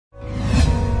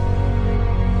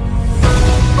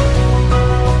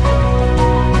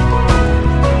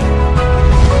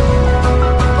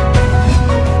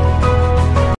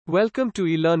Welcome to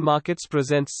eLearn Markets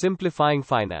presents Simplifying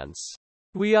Finance.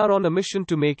 We are on a mission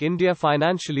to make India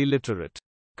financially literate.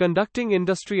 Conducting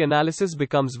industry analysis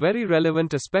becomes very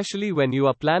relevant, especially when you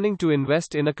are planning to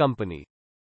invest in a company.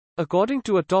 According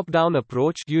to a top-down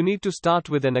approach, you need to start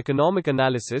with an economic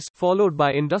analysis, followed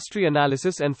by industry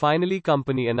analysis and finally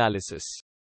company analysis.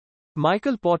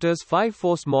 Michael Porter's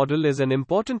 5-force model is an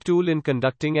important tool in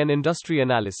conducting an industry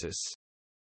analysis.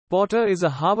 Porter is a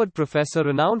Harvard professor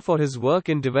renowned for his work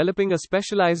in developing a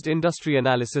specialized industry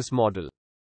analysis model.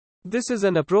 This is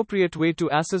an appropriate way to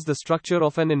assess the structure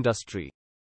of an industry.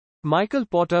 Michael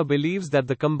Porter believes that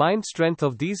the combined strength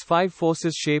of these 5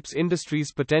 forces shapes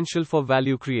industry's potential for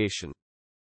value creation.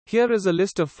 Here is a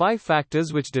list of 5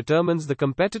 factors which determines the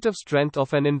competitive strength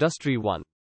of an industry. 1.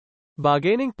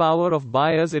 Bargaining power of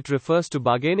buyers. It refers to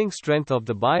bargaining strength of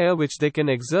the buyer which they can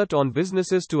exert on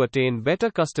businesses to attain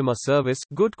better customer service,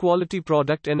 good quality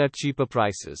product and at cheaper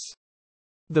prices.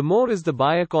 The more is the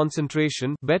buyer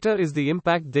concentration, better is the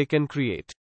impact they can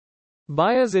create.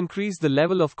 Buyers increase the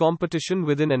level of competition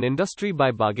within an industry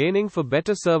by bargaining for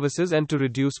better services and to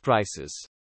reduce prices.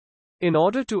 In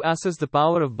order to assess the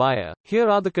power of buyer, here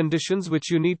are the conditions which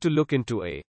you need to look into.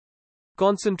 A.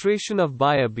 Concentration of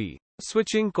buyer. B.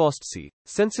 Switching cost. C.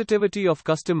 Sensitivity of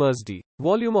customers. D.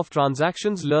 Volume of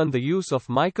transactions. Learn the use of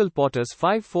Michael Porter's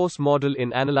 5-force model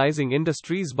in analyzing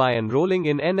industries by enrolling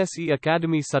in NSE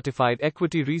Academy Certified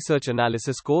Equity Research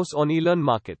Analysis course on eLearn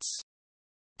Markets.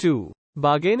 2.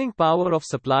 Bargaining power of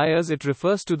suppliers. It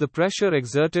refers to the pressure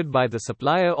exerted by the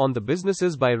supplier on the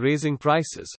businesses by raising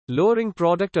prices, lowering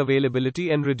product availability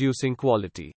and reducing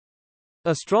quality.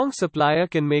 A strong supplier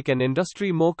can make an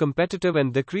industry more competitive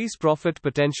and decrease profit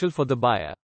potential for the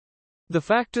buyer. The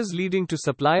factors leading to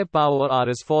supplier power are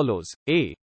as follows.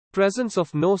 A. Presence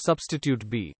of no substitute.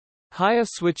 B. Higher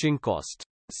switching cost.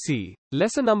 C.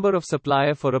 Lesser number of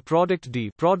supplier for a product. D.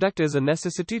 Product is a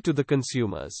necessity to the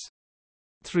consumers.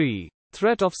 3.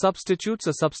 Threat of substitutes.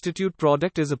 A substitute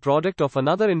product is a product of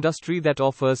another industry that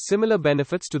offers similar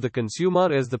benefits to the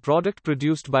consumer as the product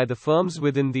produced by the firms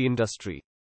within the industry.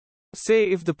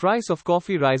 Say if the price of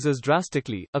coffee rises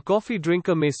drastically, a coffee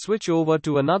drinker may switch over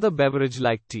to another beverage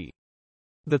like tea.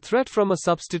 The threat from a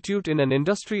substitute in an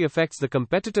industry affects the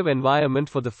competitive environment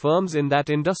for the firms in that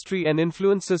industry and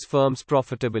influences firms'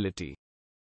 profitability.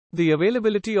 The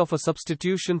availability of a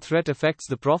substitution threat affects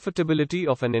the profitability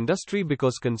of an industry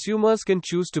because consumers can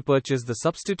choose to purchase the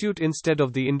substitute instead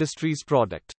of the industry's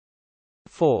product.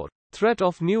 4. Threat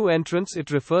of new entrants.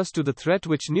 It refers to the threat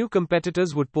which new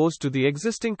competitors would pose to the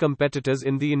existing competitors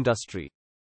in the industry.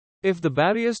 If the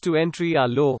barriers to entry are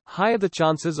low, higher the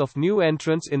chances of new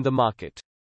entrants in the market.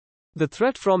 The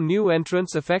threat from new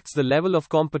entrants affects the level of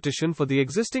competition for the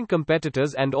existing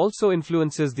competitors and also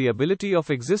influences the ability of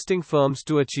existing firms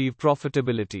to achieve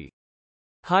profitability.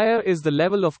 Higher is the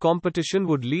level of competition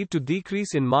would lead to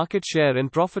decrease in market share and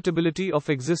profitability of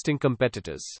existing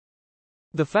competitors.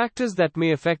 The factors that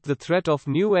may affect the threat of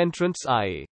new entrants are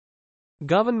A.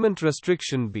 Government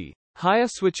restriction. B. Higher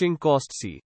switching cost.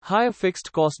 C. Higher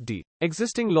fixed cost. D.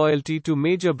 Existing loyalty to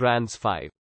major brands. 5.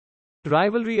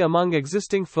 Rivalry among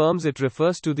existing firms. It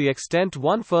refers to the extent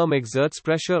one firm exerts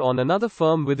pressure on another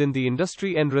firm within the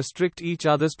industry and restrict each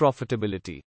other's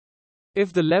profitability.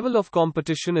 If the level of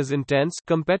competition is intense,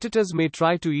 competitors may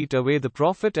try to eat away the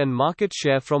profit and market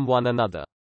share from one another.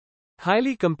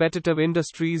 Highly competitive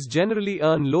industries generally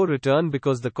earn low return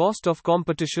because the cost of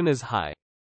competition is high.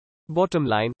 Bottom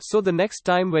line, so the next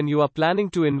time when you are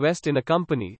planning to invest in a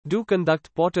company, do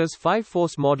conduct Porter's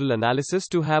 5-force model analysis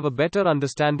to have a better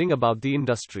understanding about the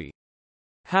industry.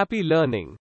 Happy learning.